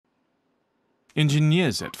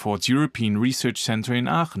Engineers at Ford's European Research Center in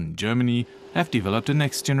Aachen, Germany, have developed a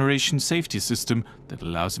next-generation safety system that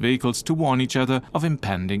allows vehicles to warn each other of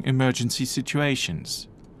impending emergency situations.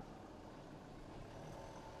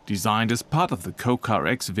 Designed as part of the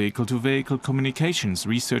CoCarX vehicle-to-vehicle communications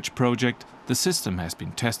research project, the system has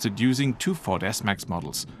been tested using two Ford S-Max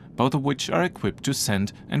models, both of which are equipped to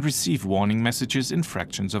send and receive warning messages in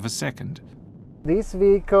fractions of a second. These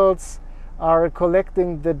vehicles are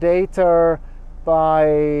collecting the data by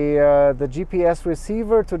the GPS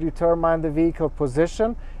receiver to determine the vehicle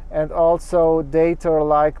position, and also data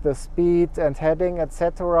like the speed and heading,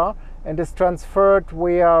 etc., and is transferred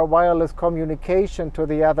via wireless communication to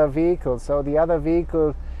the other vehicle. So the other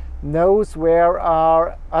vehicle knows where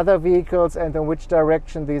are other vehicles and in which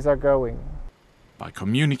direction these are going. By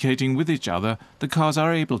communicating with each other, the cars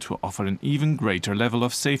are able to offer an even greater level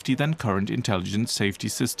of safety than current intelligent safety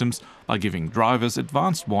systems by giving drivers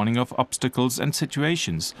advanced warning of obstacles and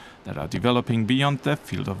situations that are developing beyond their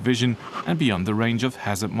field of vision and beyond the range of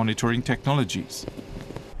hazard monitoring technologies.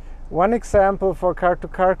 One example for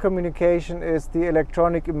car-to-car communication is the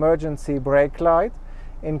electronic emergency brake light.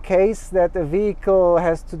 In case that a vehicle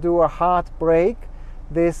has to do a hard brake,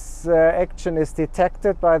 this action is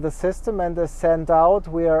detected by the system and is sent out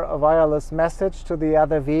via a wireless message to the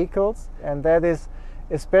other vehicles, and that is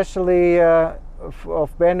especially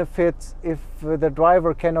of benefit if the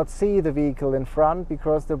driver cannot see the vehicle in front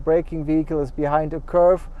because the braking vehicle is behind a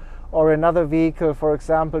curve, or another vehicle, for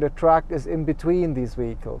example a truck, is in between these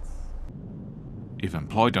vehicles. If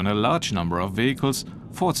employed on a large number of vehicles,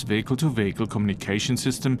 Ford's vehicle-to-vehicle communication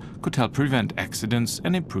system could help prevent accidents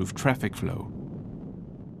and improve traffic flow.